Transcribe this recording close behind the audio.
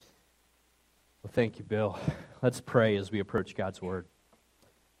Thank you, Bill. Let's pray as we approach God's Word.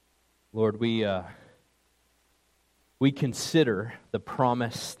 Lord, we consider the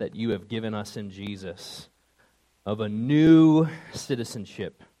promise that you have given us in Jesus of a new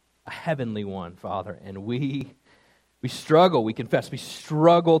citizenship, a heavenly one, Father. And we struggle, we confess, we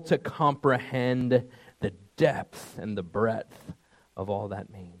struggle to comprehend the depth and the breadth of all that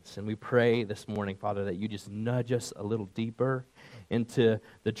means. And we pray this morning, Father, that you just nudge us a little deeper into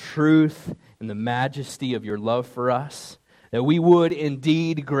the truth and the majesty of your love for us, that we would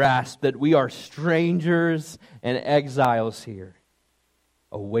indeed grasp that we are strangers and exiles here,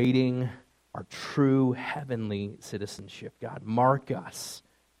 awaiting our true heavenly citizenship. God, mark us,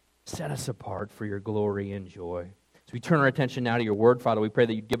 set us apart for your glory and joy. As we turn our attention now to your word, Father, we pray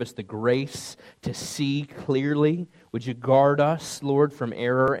that you'd give us the grace to see clearly. Would you guard us, Lord, from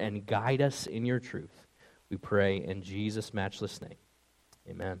error and guide us in your truth? We pray in Jesus' matchless name.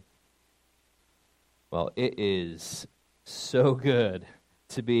 Amen. Well, it is so good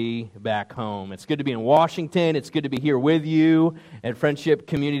to be back home. It's good to be in Washington. It's good to be here with you at Friendship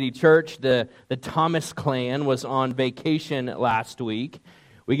Community Church. The Thomas clan was on vacation last week.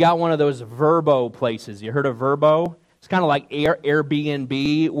 We got one of those Verbo places. You heard of Verbo? It's kind of like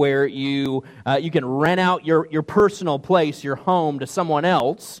Airbnb, where you can rent out your personal place, your home, to someone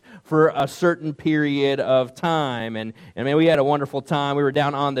else for a certain period of time. And man, we had a wonderful time. We were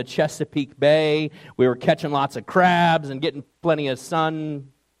down on the Chesapeake Bay. We were catching lots of crabs and getting plenty of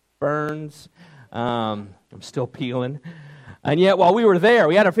sunburns. I'm still peeling. And yet, while we were there,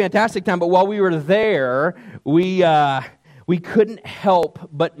 we had a fantastic time. But while we were there, we couldn't help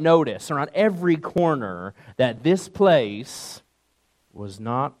but notice around every corner that this place was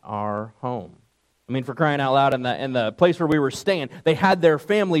not our home. I mean, for crying out loud, in the place where we were staying, they had their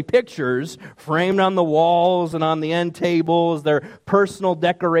family pictures framed on the walls and on the end tables, their personal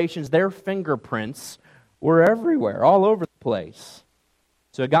decorations, their fingerprints were everywhere, all over the place.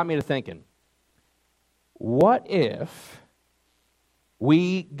 So it got me to thinking, what if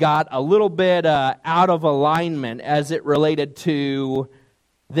we got a little bit out of alignment as it related to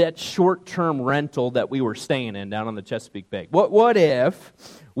that short-term rental that we were staying in down on the Chesapeake Bay? What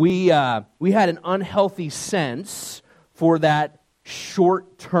if we had an unhealthy sense for that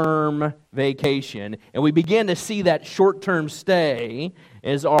short-term vacation, and we began to see that short-term stay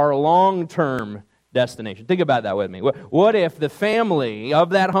as our long-term destination? Think about that with me. What if the family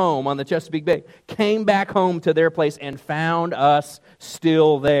of that home on the Chesapeake Bay came back home to their place and found us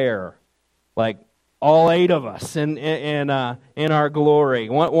still there? Like all 8 of us in our glory,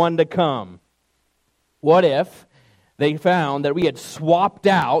 one to come. What if they found that we had swapped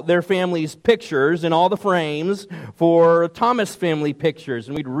out their family's pictures in all the frames for Thomas family pictures,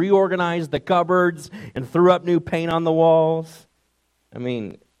 and we'd reorganized the cupboards and threw up new paint on the walls? I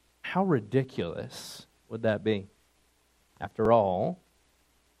mean, how ridiculous would that be? After all,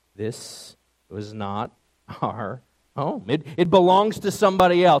 this was not our home. It belongs to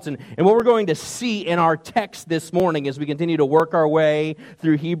somebody else. And what we're going to see in our text this morning as we continue to work our way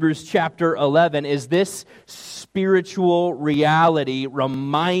through Hebrews chapter 11 is this spiritual reality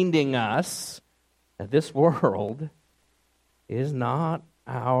reminding us that this world is not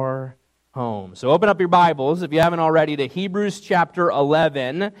our home. So open up your Bibles, if you haven't already, to Hebrews chapter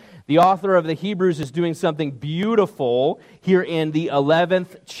 11. The author of the Hebrews is doing something beautiful here in the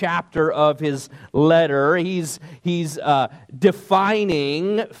 11th chapter of his letter. He's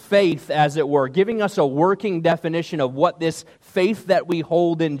defining faith, as it were, giving us a working definition of what this faith that we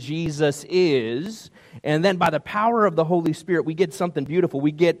hold in Jesus is. And then by the power of the Holy Spirit, we get something beautiful.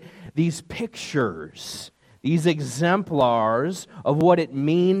 We get these pictures, these exemplars of what it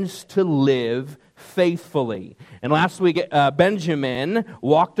means to live faithfully. And last week, Benjamin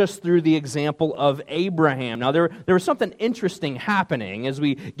walked us through the example of Abraham. Now, there was something interesting happening as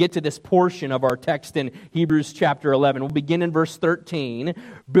we get to this portion of our text in Hebrews chapter 11. We'll begin in verse 13.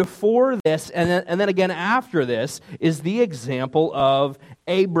 Before this, and then again after this, is the example of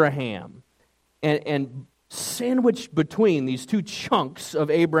Abraham. And sandwiched between these two chunks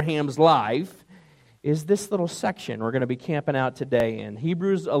of Abraham's life is this little section we're going to be camping out today in.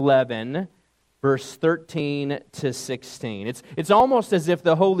 Hebrews 11, verse 13 to 16. It's almost as if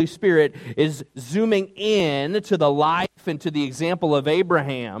the Holy Spirit is zooming in to the life and to the example of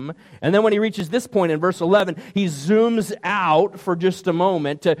Abraham. And then when he reaches this point in verse 11, he zooms out for just a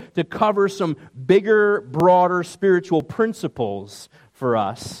moment to cover some bigger, broader spiritual principles for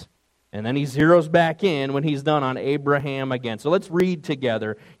us. And then he zeroes back in when he's done on Abraham again. So let's read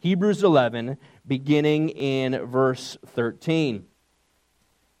together Hebrews 11, beginning in verse 13.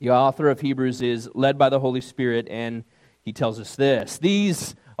 The author of Hebrews is led by the Holy Spirit, and he tells us this: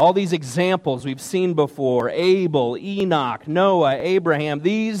 "These All these examples we've seen before, Abel, Enoch, Noah, Abraham,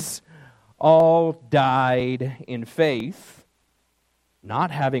 these all died in faith, not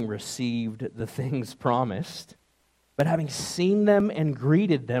having received the things promised, but having seen them and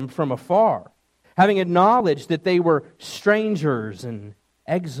greeted them from afar, having acknowledged that they were strangers and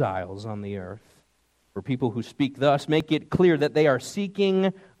exiles on the earth. For people who speak thus make it clear that they are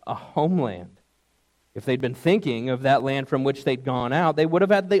seeking a homeland. If they'd been thinking of that land from which they'd gone out, they would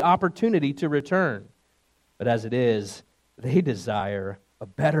have had the opportunity to return. But as it is, they desire a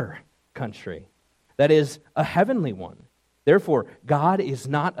better country, that is, a heavenly one. Therefore, God is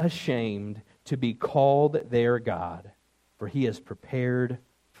not ashamed to be called their God, for He has prepared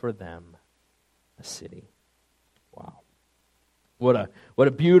for them a city. Wow. What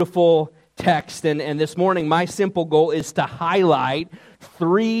a beautiful text. And this morning, my simple goal is to highlight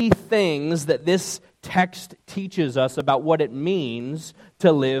 3 things that this text teaches us about what it means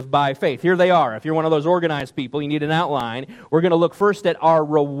to live by faith. Here they are. If you're one of those organized people, you need an outline. We're going to look first at our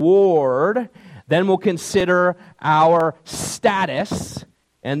reward, then we'll consider our status,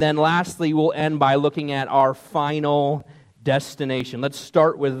 and then lastly, we'll end by looking at our final destination. Let's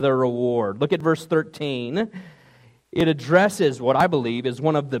start with the reward. Look at verse 13. It addresses what I believe is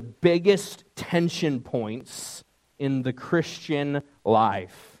one of the biggest tension points in the Christian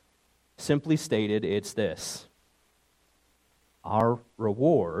life. Simply stated, it's this: our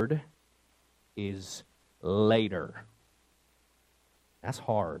reward is later. That's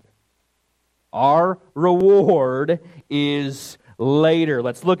hard. Our reward is later.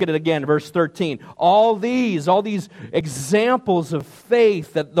 Let's look at it again, verse 13. All these examples of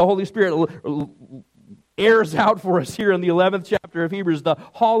faith that the Holy Spirit airs out for us here in the 11th chapter of Hebrews, the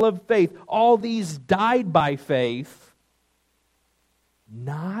hall of faith, all these died by faith,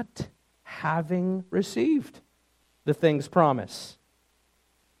 not having received the things promised,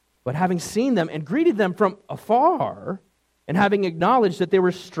 but having seen them and greeted them from afar, and having acknowledged that they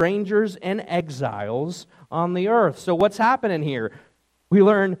were strangers and exiles on the earth. So what's happening here? We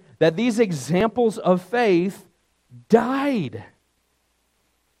learn that these examples of faith died,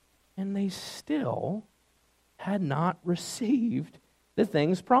 and they still had not received the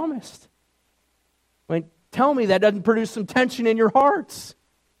things promised. I mean, tell me that doesn't produce some tension in your hearts.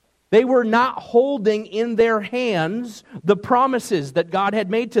 They were not holding in their hands the promises that God had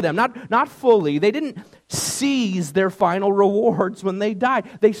made to them. Not fully. They didn't seize their final rewards when they died.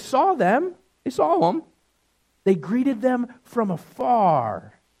 They saw them. They saw them. They greeted them from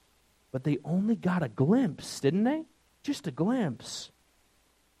afar. But they only got a glimpse, didn't they? Just a glimpse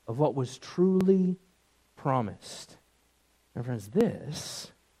of what was truly promised. My friends,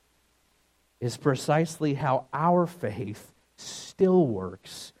 this is precisely how our faith still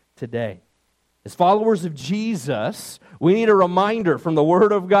works today. As followers of Jesus, we need a reminder from the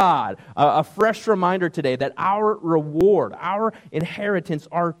Word of God, a fresh reminder today that our reward, our inheritance,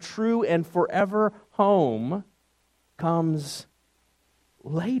 our true and forever home comes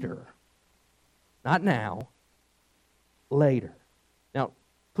later. Not now, later. Now,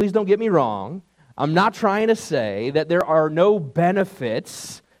 please don't get me wrong. I'm not trying to say that there are no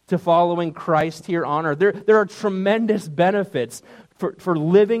benefits to following Christ here on earth. There are tremendous benefits for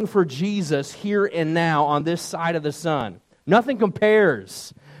living for Jesus here and now on this side of the sun. Nothing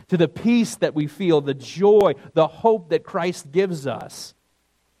compares to the peace that we feel, the joy, the hope that Christ gives us.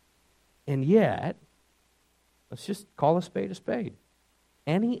 And yet, let's just call a spade a spade.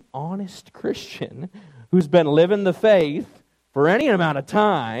 Any honest Christian who's been living the faith for any amount of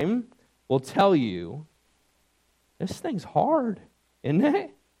time will tell you, this thing's hard, isn't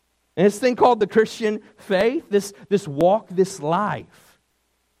it? And this thing called the Christian faith, this walk, this life,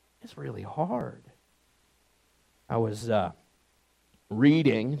 is really hard. I was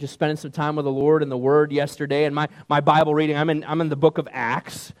reading, just spending some time with the Lord and the Word yesterday, and my Bible reading, I'm in the book of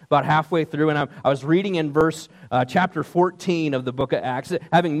Acts, about halfway through, and I was reading in chapter 14 of the book of Acts,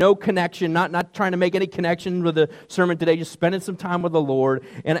 having no connection, not trying to make any connection with the sermon today, just spending some time with the Lord,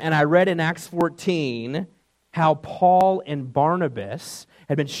 and I read in Acts 14 how Paul and Barnabas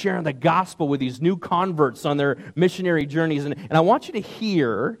had been sharing the gospel with these new converts on their missionary journeys. And I want you to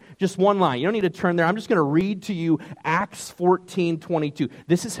hear just one line. You don't need to turn there. I'm just going to read to you Acts 14:22.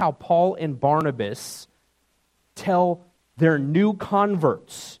 This is how Paul and Barnabas tell their new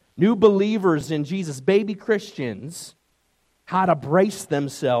converts, new believers in Jesus, baby Christians, how to brace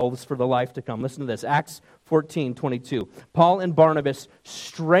themselves for the life to come. Listen to this, Acts 14:22. Paul and Barnabas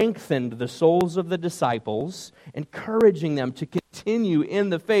strengthened the souls of the disciples, encouraging them to continue in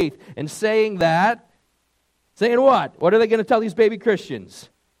the faith, and saying what? What are they going to tell these baby Christians?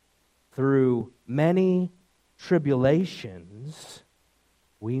 Through many tribulations,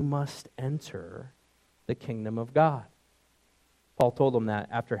 we must enter the kingdom of God. Paul told them that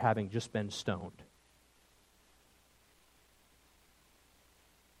after having just been stoned.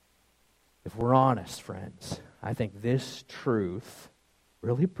 If we're honest, friends, I think this truth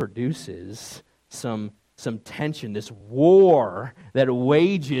really produces some tension, this war that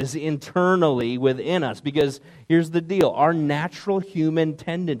wages internally within us. Because here's the deal. Our natural human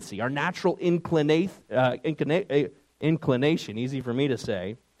tendency, our natural inclination, easy for me to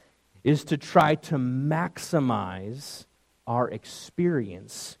say, is to try to maximize our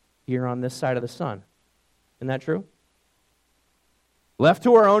experience here on this side of the sun. Isn't that true? Left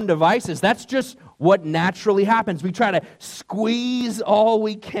to our own devices, that's just what naturally happens. We try to squeeze all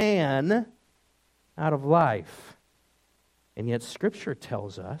we can out of life. And yet Scripture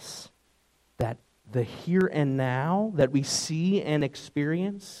tells us that the here and now that we see and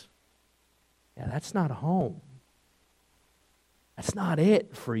experience, that's not home. That's not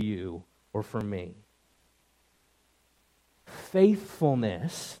it for you or for me.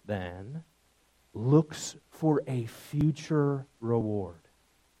 Faithfulness, then, looks for a future reward.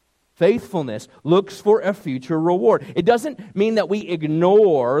 Faithfulness looks for a future reward. It doesn't mean that we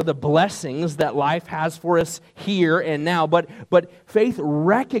ignore the blessings that life has for us here and now, but faith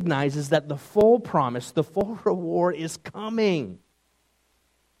recognizes that the full promise, the full reward is coming.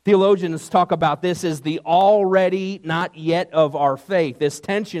 Theologians talk about this as the already not yet of our faith, this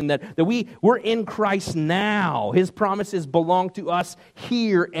tension that we're in Christ now. His promises belong to us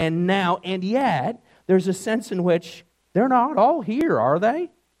here and now, and yet there's a sense in which they're not all here, are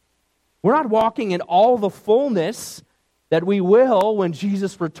they? We're not walking in all the fullness that we will when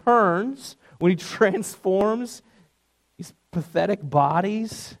Jesus returns, when He transforms these pathetic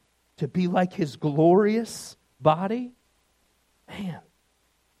bodies to be like His glorious body. Man,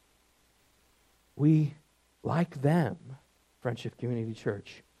 we, like them, Friendship Community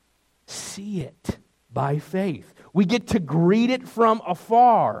Church, see it by faith. We get to greet it from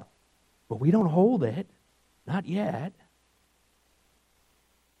afar, but we don't hold it, not yet.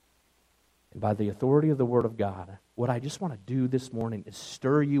 And by the authority of the Word of God, what I just want to do this morning is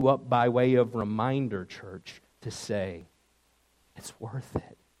stir you up by way of reminder, church, to say, it's worth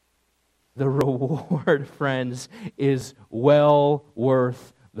it. The reward, friends, is well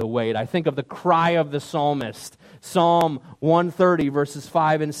worth the wait. I think of the cry of the psalmist, Psalm 130, verses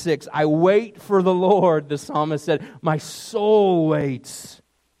 5 and 6. I wait for the Lord, the psalmist said. My soul waits,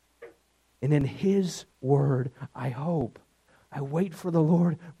 and in His word I hope. I wait for the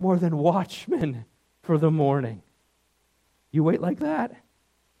Lord more than watchmen for the morning. You wait like that?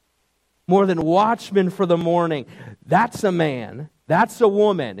 More than watchmen for the morning. That's a man, that's a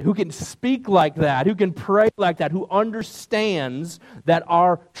woman who can speak like that, who can pray like that, who understands that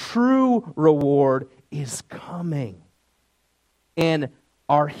our true reward is coming. And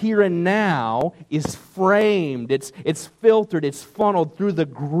our here and now is framed, it's filtered, it's funneled through the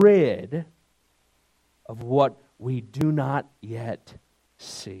grid of what we do not yet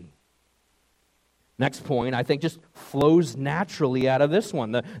see. Next point, I think, just flows naturally out of this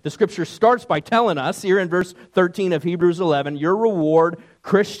one. The Scripture starts by telling us, here in verse 13 of Hebrews 11, your reward,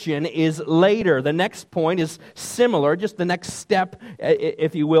 Christian, is later. The next point is similar, just the next step,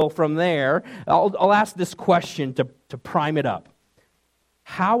 if you will, from there. I'll ask this question to prime it up.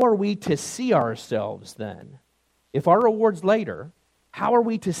 How are we to see ourselves then? If our reward's later, how are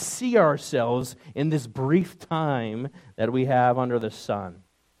we to see ourselves in this brief time that we have under the sun?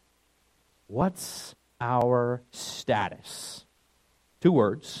 What's our status? 2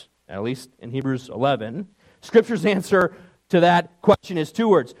 words, at least in Hebrews 11. Scripture's answer to that question is 2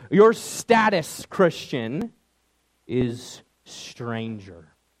 words. Your status, Christian, is stranger.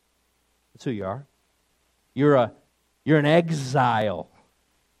 That's who you are. You're an exile.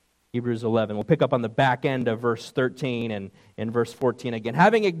 Hebrews 11. We'll pick up on the back end of verse 13 and verse 14 again.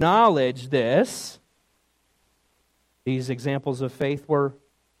 Having acknowledged this, these examples of faith were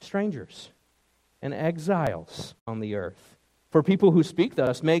strangers and exiles on the earth. For people who speak to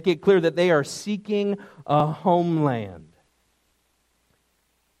us, make it clear that they are seeking a homeland.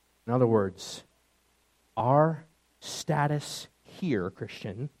 In other words, our status here,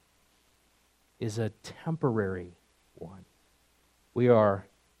 Christian, is a temporary one. We are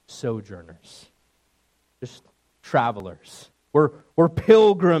sojourners, just travelers. We're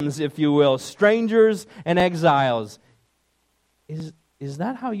pilgrims, if you will, strangers and exiles. Is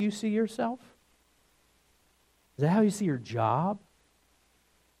that how you see yourself? Is that how you see your job?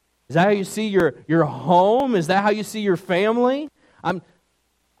 Is that how you see your home? Is that how you see your family? I'm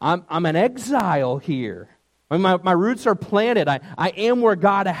an exile here. I mean, my roots are planted. I am where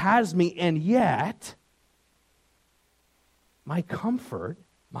God has me, and yet my comfort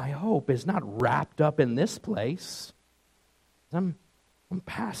my hope is not wrapped up in this place. I'm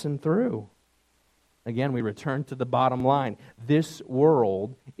passing through. Again, we return to the bottom line. This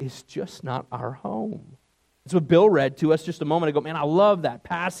world is just not our home. That's what Bill read to us just a moment ago. Man, I love that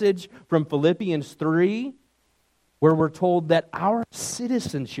passage from Philippians 3, where we're told that our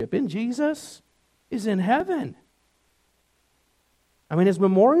citizenship in Jesus is in heaven. I mean, it's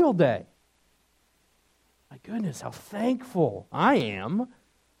Memorial Day. My goodness, how thankful I am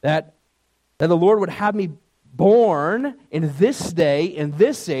that the Lord would have me born in this day, in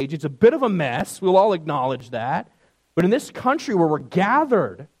this age. It's a bit of a mess. We'll all acknowledge that. But in this country where we're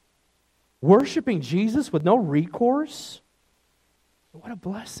gathered, worshiping Jesus with no recourse, what a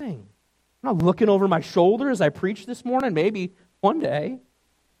blessing. I'm not looking over my shoulder as I preach this morning, maybe one day.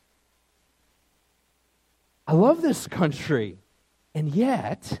 I love this country, and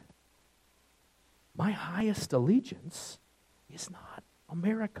yet my highest allegiance is not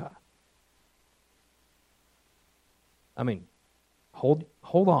America. I mean, hold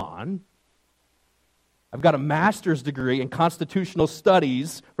on. I've got a master's degree in constitutional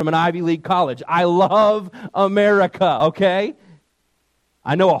studies from an Ivy League college. I love America, okay?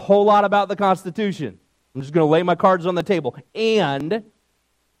 I know a whole lot about the Constitution. I'm just going to lay my cards on the table. And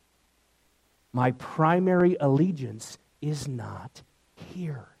my primary allegiance is not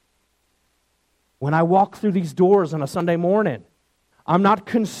here. When I walk through these doors on a Sunday morning, I'm not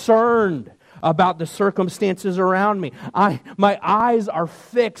concerned about the circumstances around me. My eyes are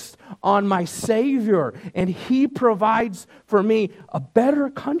fixed on my Savior, and He provides for me a better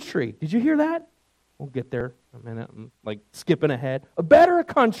country. Did you hear that? We'll get there in a minute. I'm like skipping ahead. A better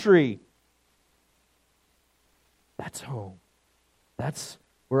country. That's home. That's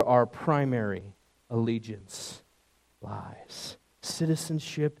where our primary allegiance lies.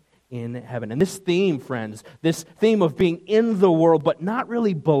 Citizenship in heaven. And this theme, friends, this theme of being in the world but not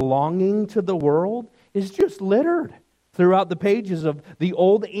really belonging to the world is just littered throughout the pages of the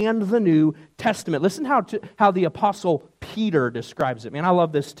Old and the New Testament. Listen how the Apostle Peter describes it. Man, I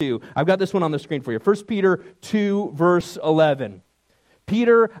love this too. I've got this one on the screen for you. 1 Peter 2, verse 11.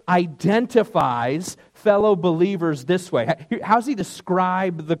 Peter identifies fellow believers this way. How does he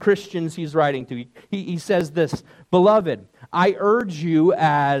describe the Christians he's writing to? He says this, "Beloved, I urge you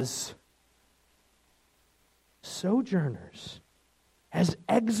as sojourners, as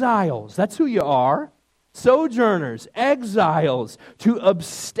exiles," that's who you are, sojourners, exiles, to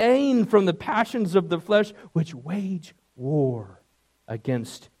abstain from the passions of the flesh which wage war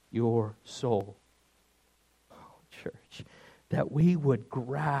against your soul. Oh, church, that we would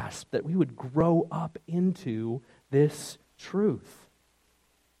grasp, that we would grow up into this truth.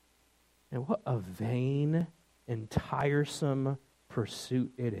 And what a vain and tiresome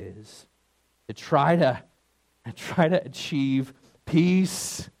pursuit it is to try to achieve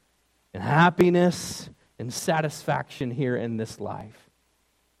peace and happiness and satisfaction here in this life.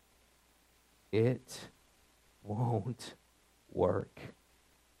 It won't work.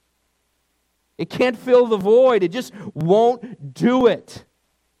 It can't fill the void. It just won't do it.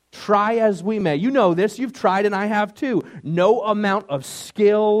 Try as we may. You know this. You've tried and I have too. No amount of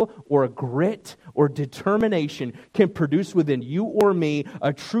skill or grit or determination can produce within you or me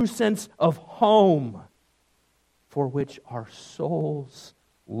a true sense of home for which our souls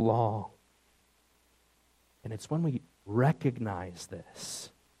long. And it's when we recognize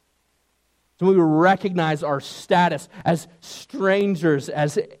this, it's when we recognize our status as strangers,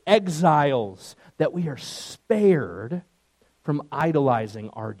 as exiles, that we are spared from idolizing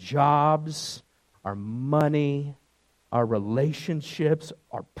our jobs, our money, our relationships,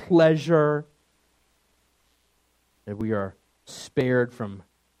 our pleasure. That we are spared from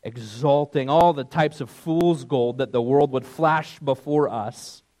exalting all the types of fool's gold that the world would flash before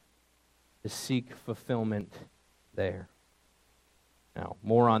us to seek fulfillment there. Now,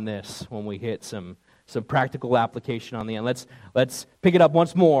 more on this when we hit some practical application on the end. Let's pick it up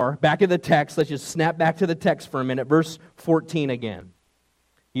once more. Back in the text. Let's just snap back to the text for a minute. Verse 14 again.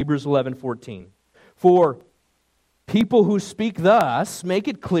 Hebrews 11:14. For people who speak thus make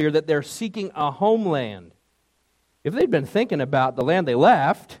it clear that they're seeking a homeland. If they'd been thinking about the land they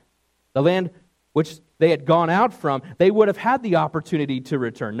left, the land which they had gone out from, they would have had the opportunity to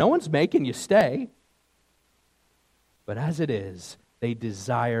return. No one's making you stay. But as it is, they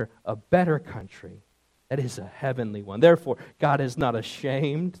desire a better country. That is a heavenly one. Therefore, God is not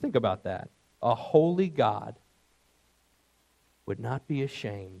ashamed. Think about that. A holy God would not be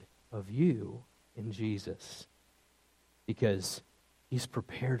ashamed of you in Jesus, because He's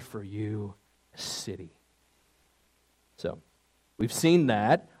prepared for you a city. So, we've seen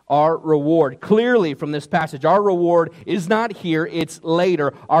that our reward. Clearly from this passage, our reward is not here, it's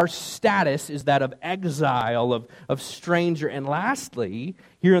later. Our status is that of exile, of stranger. And lastly,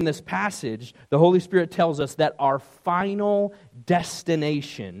 here in this passage, the Holy Spirit tells us that our final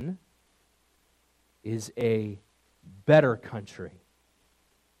destination is a better country,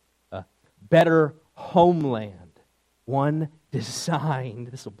 a better homeland, one designed,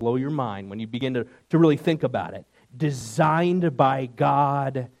 this will blow your mind when you begin to really think about it, designed by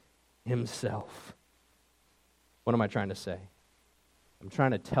God Himself. What am I trying to say? I'm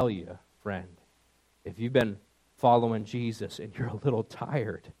trying to tell you, friend, if you've been following Jesus and you're a little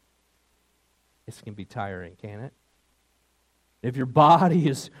tired, this can be tiring, can't it? If your body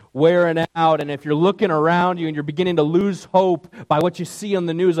is wearing out and if you're looking around you and you're beginning to lose hope by what you see on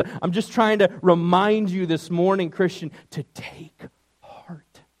the news, I'm just trying to remind you this morning, Christian, to take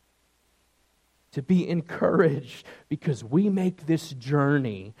heart, to be encouraged, because we make this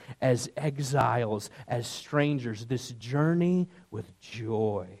journey as exiles, as strangers, this journey with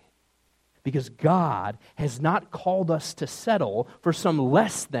joy. Because God has not called us to settle for some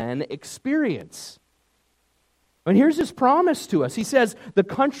less than experience. And here's His promise to us. He says, the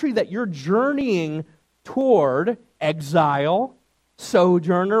country that you're journeying toward, exile,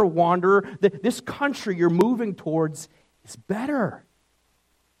 sojourner, wanderer, this country you're moving towards is better.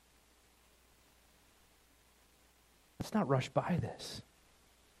 Let's not rush by this.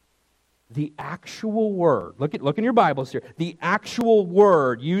 The actual word, look in your Bibles here, the actual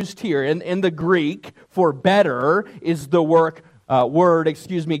word used here in the Greek for better is the word,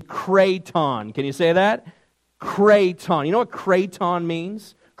 kraton. Can you say that? Kraton. You know what kraton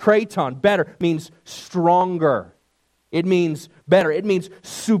means? Kraton, better, means stronger. It means better. It means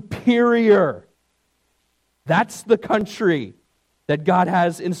superior. That's the country that God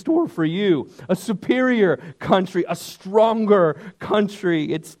has in store for you. A superior country, a stronger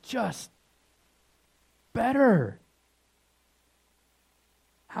country. It's just better.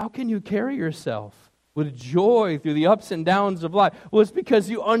 How can you carry yourself with joy through the ups and downs of life? Well, it's because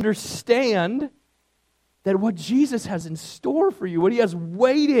you understand that what Jesus has in store for you, what He has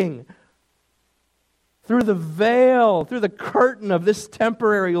waiting through the veil, through the curtain of this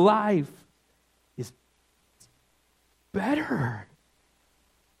temporary life, is better.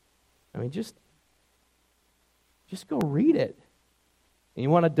 I mean, just go read it. And you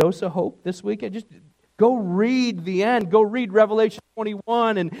want a dose of hope this weekend? Just go read the end. Go read Revelation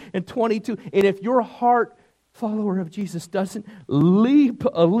 21 and 22. And if your heart, follower of Jesus, doesn't leap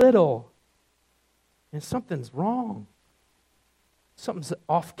a little, and something's wrong. Something's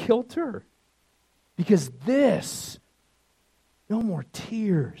off kilter. Because this, no more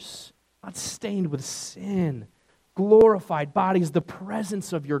tears, not stained with sin, glorified bodies, the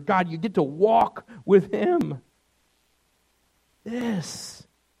presence of your God. You get to walk with Him. This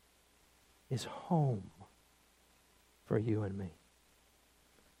is home for you and me.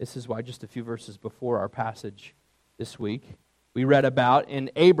 This is why just a few verses before our passage this week, we read about in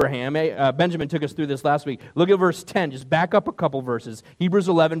Abraham. Benjamin took us through this last week. Look at verse 10. Just back up a couple verses. Hebrews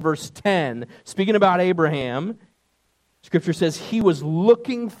 11, verse 10. Speaking about Abraham, Scripture says he was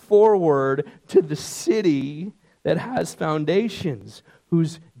looking forward to the city that has foundations,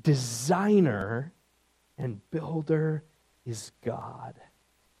 whose designer and builder is God.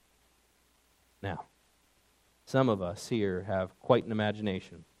 Now, some of us here have quite an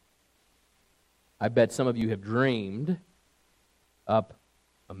imagination. I bet some of you have dreamed up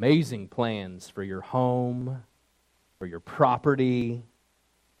amazing plans for your home, for your property,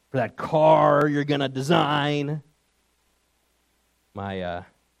 for that car you're going to design.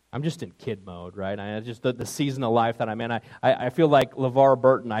 I'm just in kid mode, right? Just the season of life that I'm in. I feel like LeVar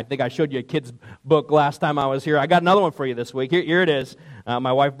Burton. I think I showed you a kid's book last time I was here. I got another one for you this week. Here it is.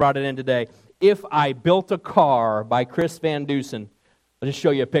 My wife brought it in today. If I Built a Car by Chris Van Dusen. I'll just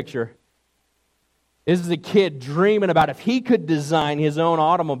show you a picture. This is a kid dreaming about if he could design his own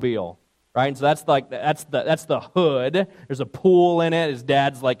automobile, right? And so that's the hood. There's a pool in it. His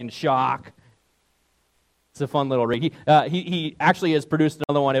dad's like in shock. It's a fun little read. He actually has produced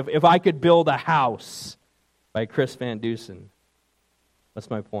another one. If I Could Build a House by Chris Van Dusen. That's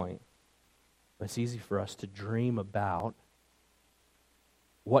my point. It's easy for us to dream about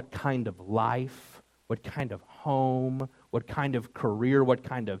what kind of life, what kind of home, what kind of career, what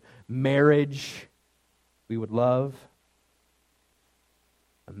kind of marriage we would love.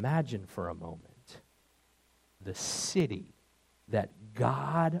 Imagine for a moment the city that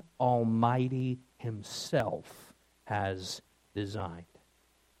God Almighty Himself has designed.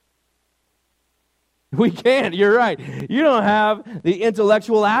 We can't. You're right. You don't have the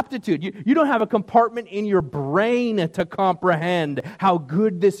intellectual aptitude. You don't have a compartment in your brain to comprehend how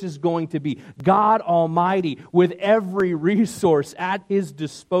good this is going to be. God Almighty, with every resource at His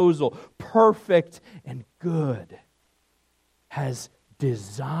disposal, perfect and good, has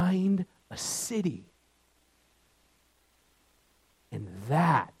designed a city. And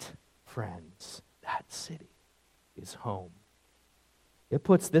that, friends, that city is home. It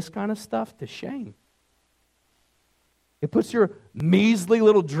puts this kind of stuff to shame. It puts your measly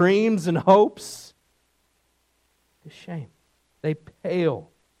little dreams and hopes to shame. They pale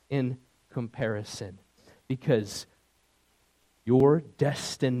in comparison because your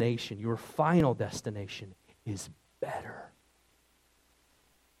destination, your final destination, is better.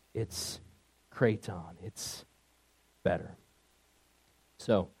 It's Kraton. It's better.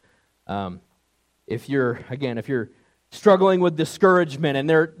 So, if you're struggling with discouragement, and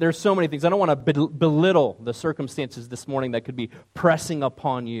there's so many things. I don't want to belittle the circumstances this morning that could be pressing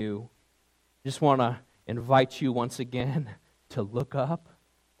upon you. I just want to invite you once again to look up,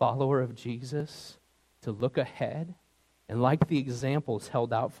 follower of Jesus, to look ahead, and like the examples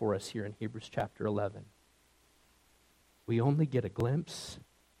held out for us here in Hebrews chapter 11, we only get a glimpse,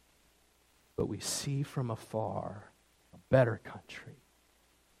 but we see from afar a better country,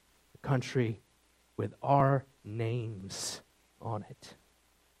 a country with our names on it.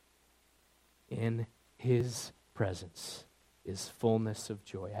 In His presence is fullness of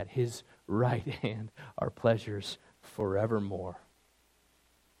joy. At His right hand are pleasures forevermore.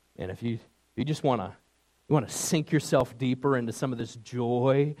 And if you just want to sink yourself deeper into some of this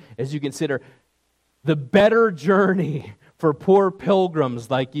joy as you consider the better journey for poor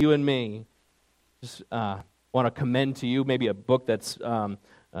pilgrims like you and me, just want to commend to you maybe a book that's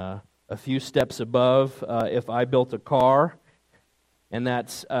a few steps above If I Built a Car, and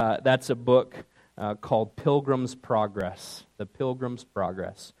that's a book called Pilgrim's Progress, The Pilgrim's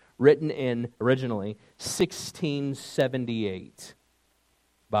Progress, written in originally 1678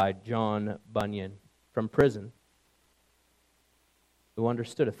 by John Bunyan from prison, who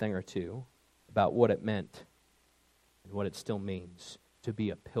understood a thing or two about what it meant and what it still means to be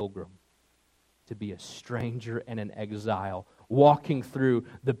a pilgrim, to be a stranger and an exile, walking through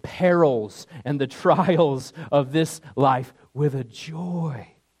the perils and the trials of this life with a joy,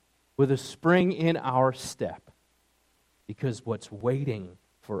 with a spring in our step, because what's waiting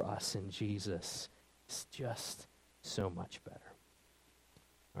for us in Jesus is just so much better.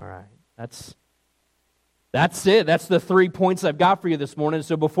 All right, that's it. That's the 3 points I've got for you this morning.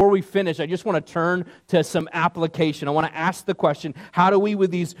 So before we finish, I just want to turn to some application. I want to ask the question, how do we,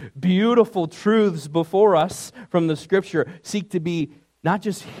 with these beautiful truths before us from the Scripture, seek to be not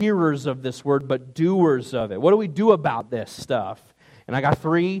just hearers of this word, but doers of it? What do we do about this stuff? And I got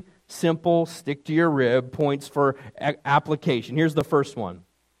 3 simple, stick-to-your-rib points for application. Here's the first one.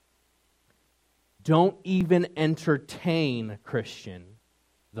 Don't even entertain, Christian,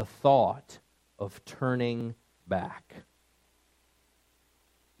 the thought of turning back.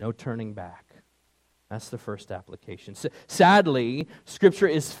 No turning back. That's the first application. Sadly, Scripture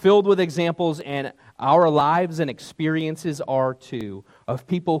is filled with examples, and our lives and experiences are too, of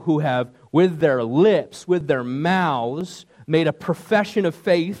people who have, with their lips, with their mouths, made a profession of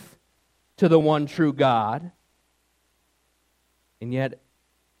faith to the one true God. And yet,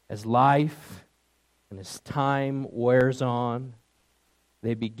 as life and as time wears on,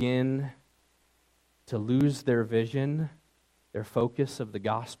 they begin to lose their vision, their focus of the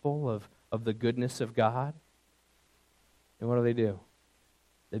gospel, of the goodness of God. And what do?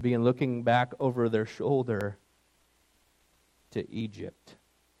 They begin looking back over their shoulder to Egypt.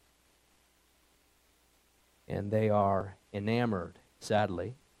 And they are enamored,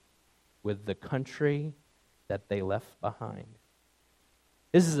 sadly, with the country that they left behind.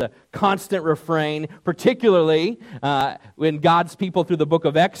 This is a constant refrain, particularly when God's people through the book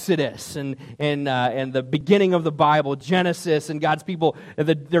of Exodus and the beginning of the Bible, Genesis, and God's people,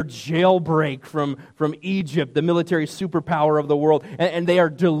 their jailbreak from Egypt, the military superpower of the world, and they are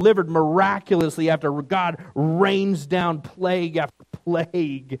delivered miraculously after God rains down plague after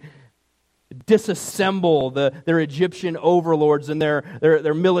plague, disassemble their Egyptian overlords and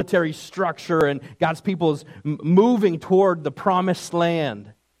their military structure, and God's people is moving toward the promised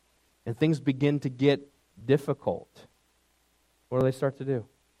land. And things begin to get difficult. What do they start to do?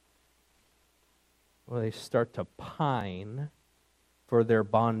 Well, they start to pine for their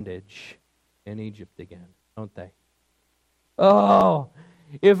bondage in Egypt again, don't they? Oh,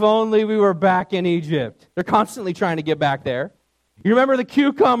 if only we were back in Egypt. They're constantly trying to get back there. You remember the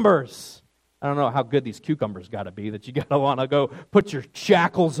cucumbers? I don't know how good these cucumbers got to be that you got to want to go put your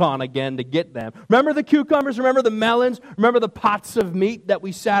shackles on again to get them. Remember the cucumbers? Remember the melons? Remember the pots of meat that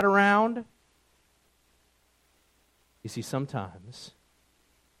we sat around? You see, sometimes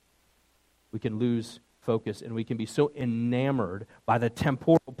we can lose focus and we can be so enamored by the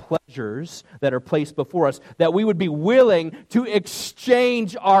temporal pleasures that are placed before us that we would be willing to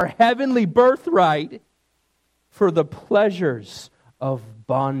exchange our heavenly birthright for the pleasures of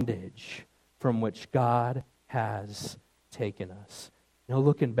bondage from which God has taken us. No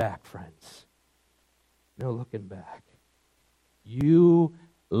looking back, friends. No looking back. You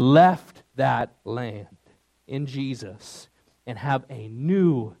left that land in Jesus and have a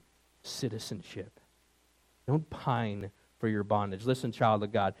new citizenship. Don't pine for your bondage. Listen, child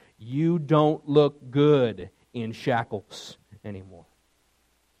of God, you don't look good in shackles anymore.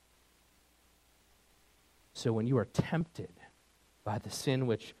 So when you are tempted by the sin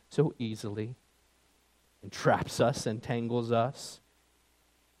which so easily entraps us, entangles us,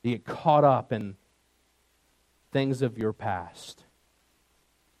 you get caught up in things of your past.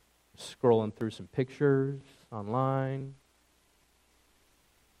 Scrolling through some pictures online,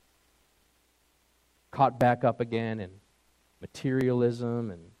 caught back up again in materialism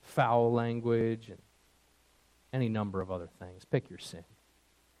and foul language and any number of other things. Pick your sin.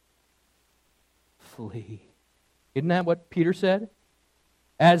 Flee. Isn't that what Peter said?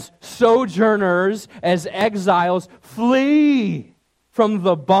 As sojourners, as exiles, flee from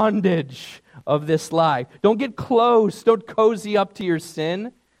the bondage of this life. Don't get close. Don't cozy up to your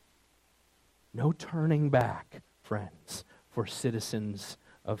sin. No turning back, friends, for citizens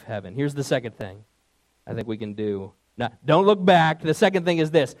of heaven. Here's the second thing I think we can do. Now, don't look back. The second thing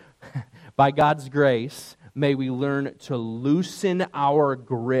is this. By God's grace, may we learn to loosen our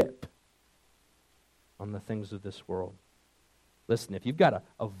grip on the things of this world. Listen, if you've got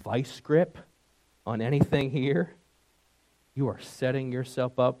a vice grip on anything here, you are setting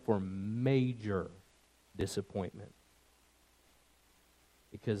yourself up for major disappointment.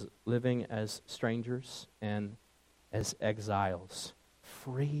 Because living as strangers and as exiles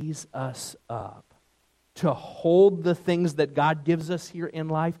frees us up to hold the things that God gives us here in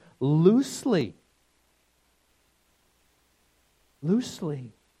life loosely.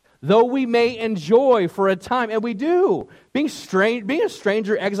 Loosely. Though we may enjoy for a time, and we do. Being a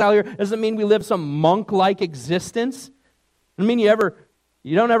stranger, exile here, doesn't mean we live some monk-like existence. It doesn't mean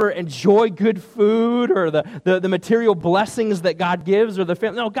you don't ever enjoy good food or the material blessings that God gives or the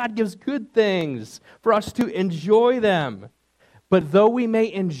family. No, God gives good things for us to enjoy them. But though we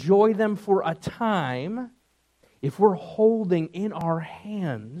may enjoy them for a time, if we're holding in our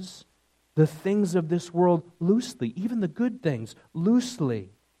hands the things of this world loosely, even the good things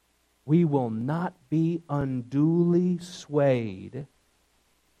loosely, we will not be unduly swayed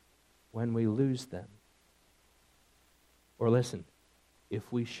when we lose them. Or listen,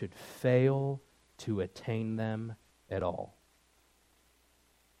 if we should fail to attain them at all.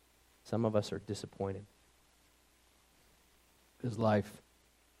 Some of us are disappointed because life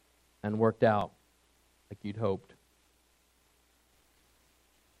hadn't worked out like you'd hoped.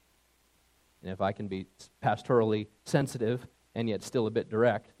 And if I can be pastorally sensitive and yet still a bit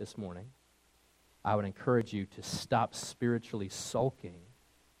direct this morning, I would encourage you to stop spiritually sulking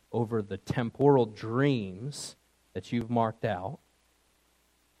over the temporal dreams that you've marked out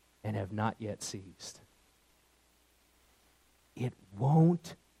and have not yet seized. It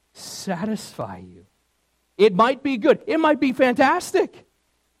won't satisfy you. It might be good. It might be fantastic.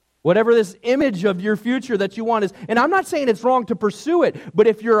 Whatever this image of your future that you want is. And I'm not saying it's wrong to pursue it, but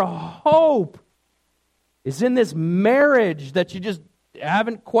if your hope is in this marriage that you just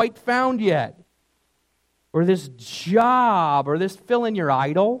haven't quite found yet, or this job, or this fill in your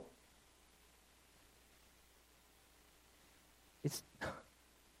idol, it's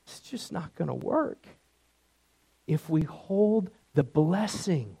just not going to work. If we hold the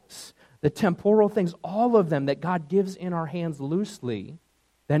blessings, the temporal things, all of them that God gives in our hands loosely,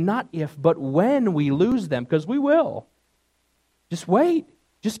 then not if, but when we lose them, because we will. Just wait.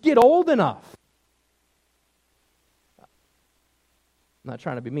 Just get old enough. I'm not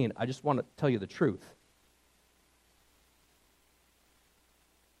trying to be mean. I just want to tell you the truth.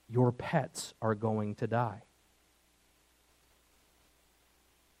 Your pets are going to die.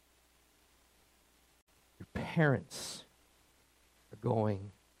 Your parents are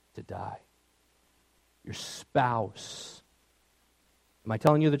going to die. Your spouse. Am I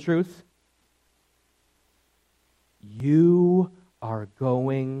telling you the truth? You are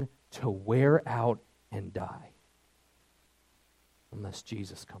going to wear out and die unless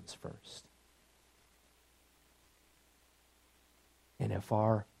Jesus comes first. And if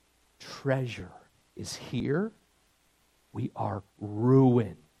our treasure is here, we are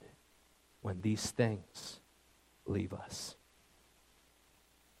ruined when these things leave us.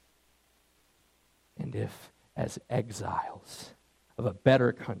 And if, as exiles of a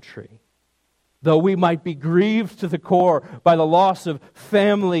better country, though we might be grieved to the core by the loss of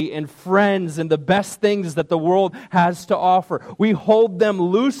family and friends and the best things that the world has to offer, we hold them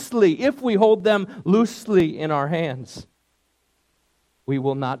loosely. If we hold them loosely in our hands, we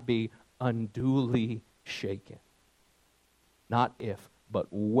will not be unduly shaken. Not if, but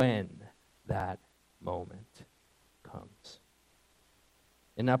when that moment comes.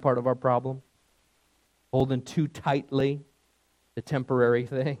 Isn't that part of our problem? Holding too tightly to temporary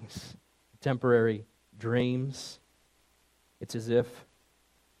things, temporary dreams. It's as if,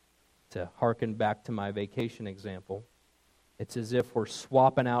 to hearken back to my vacation example, it's as if we're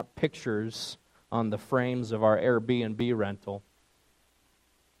swapping out pictures on the frames of our Airbnb rental,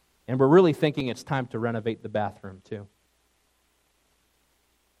 and we're really thinking it's time to renovate the bathroom too.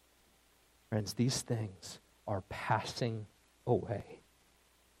 Friends, these things are passing away.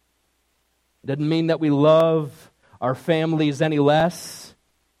 It doesn't mean that we love our families any less.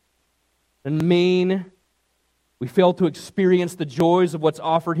 It doesn't mean we fail to experience the joys of what's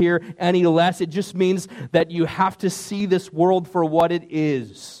offered here any less. It just means that you have to see this world for what it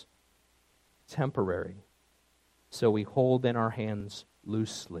is. Temporary. So we hold in our hands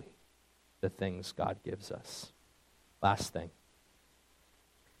loosely the things God gives us. Last thing.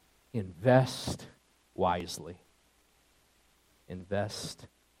 Invest wisely. Invest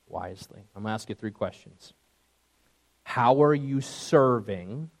wisely. I'm going to ask you 3 questions. How are you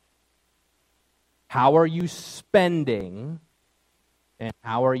serving? How are you spending? And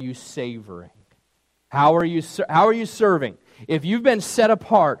how are you savoring? How are you serving? If you've been set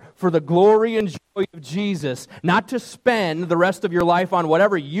apart for the glory and joy of Jesus, not to spend the rest of your life on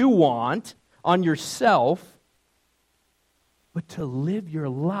whatever you want, on yourself, but to live your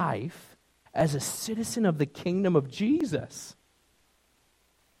life as a citizen of the kingdom of Jesus,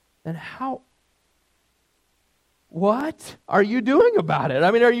 then what are you doing about it?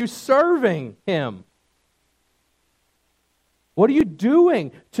 I mean, are you serving Him? What are you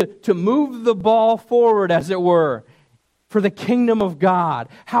doing to move the ball forward, as it were, for the kingdom of God?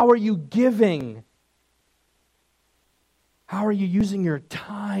 How are you giving? How are you using your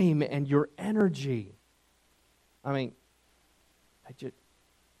time and your energy? I mean,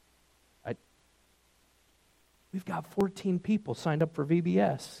 we've got 14 people signed up for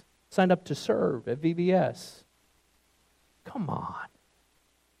VBS, signed up to serve at VBS. Come on.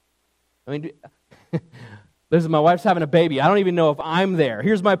 I mean, listen, my wife's having a baby. I don't even know if I'm there.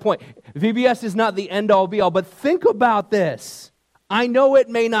 Here's my point. VBS is not the end-all, be-all, but think about this. I know it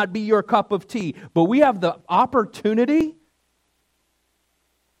may not be your cup of tea, but we have the opportunity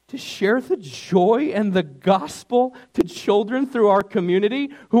to share the joy and the gospel to children through our community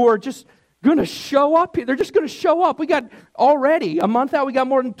who are just going to show up. They're just going to show up. We got already, a month out, we got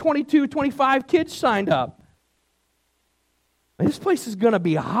more than 22, 25 kids signed up. This place is going to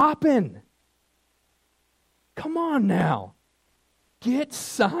be hopping. Come on now. Get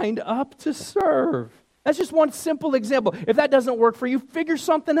signed up to serve. That's just one simple example. If that doesn't work for you, figure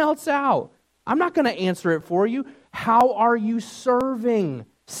something else out. I'm not going to answer it for you. How are you serving,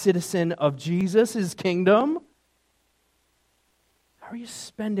 citizen of Jesus' kingdom? How are you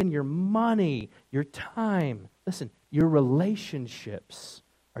spending your money, your time? Listen, your relationships.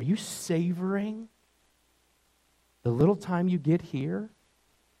 Are you savoring the little time you get here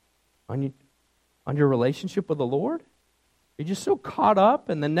on your relationship with the Lord? You're just so caught up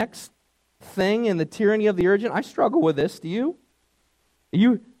in the next thing and the tyranny of the urgent. I struggle with this. Do you?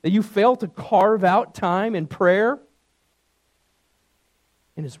 That you fail to carve out time in prayer,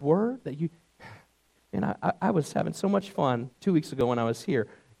 in His Word? And I was having so much fun 2 weeks ago when I was here,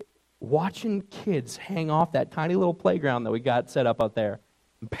 watching kids hang off that tiny little playground that we got set up out there,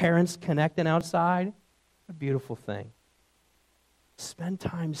 and parents connecting outside. A beautiful thing. Spend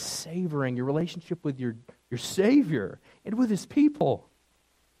time savoring your relationship with your Savior and with His people.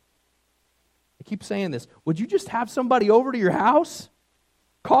 I keep saying this. Would you just have somebody over to your house?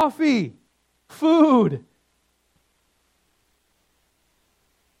 Coffee, food.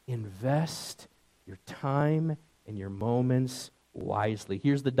 Invest your time and your moments wisely.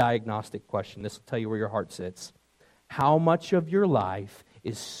 Here's the diagnostic question. This will tell you where your heart sits. How much of your life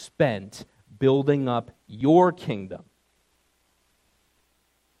is spent building up your kingdom?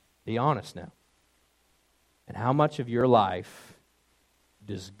 Be honest now. And how much of your life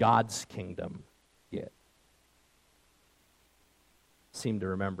does God's kingdom get? I seem to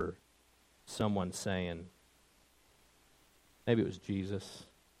remember someone saying, maybe it was Jesus,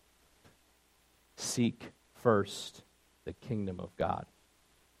 Seek first the kingdom of God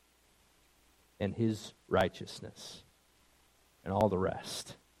and His righteousness, and all the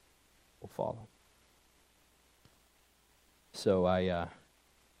rest will follow. So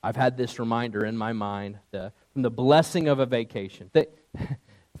I've had this reminder in my mind from the blessing of a vacation.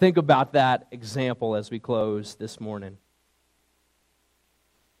 Think about that example as we close this morning.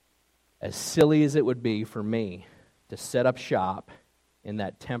 As silly as it would be for me to set up shop in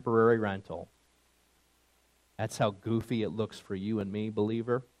that temporary rental, that's how goofy it looks for you and me,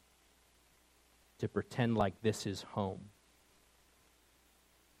 believer, to pretend like this is home.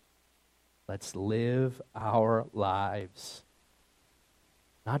 Let's live our lives,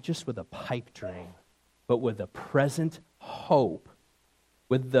 not just with a pipe dream, but with a present hope,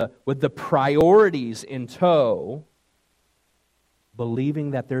 with the priorities in tow,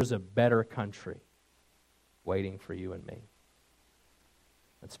 believing that there's a better country waiting for you and me.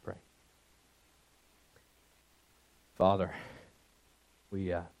 Let's pray. Father,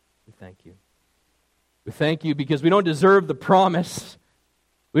 we thank you. We thank you because we don't deserve the promise.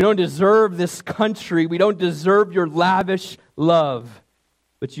 We don't deserve this country. We don't deserve your lavish love,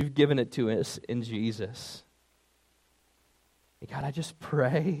 but you've given it to us in Jesus. And God, I just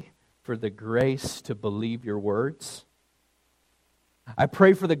pray for the grace to believe your words. I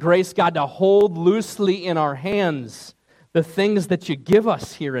pray for the grace, God, to hold loosely in our hands the things that you give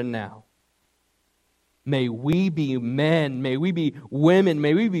us here and now. May we be men, may we be women,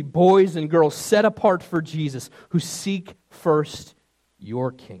 may we be boys and girls set apart for Jesus who seek first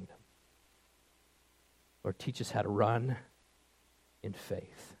your kingdom. Lord, teach us how to run in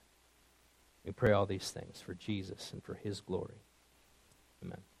faith. We pray all these things for Jesus and for His glory.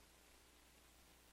 Amen.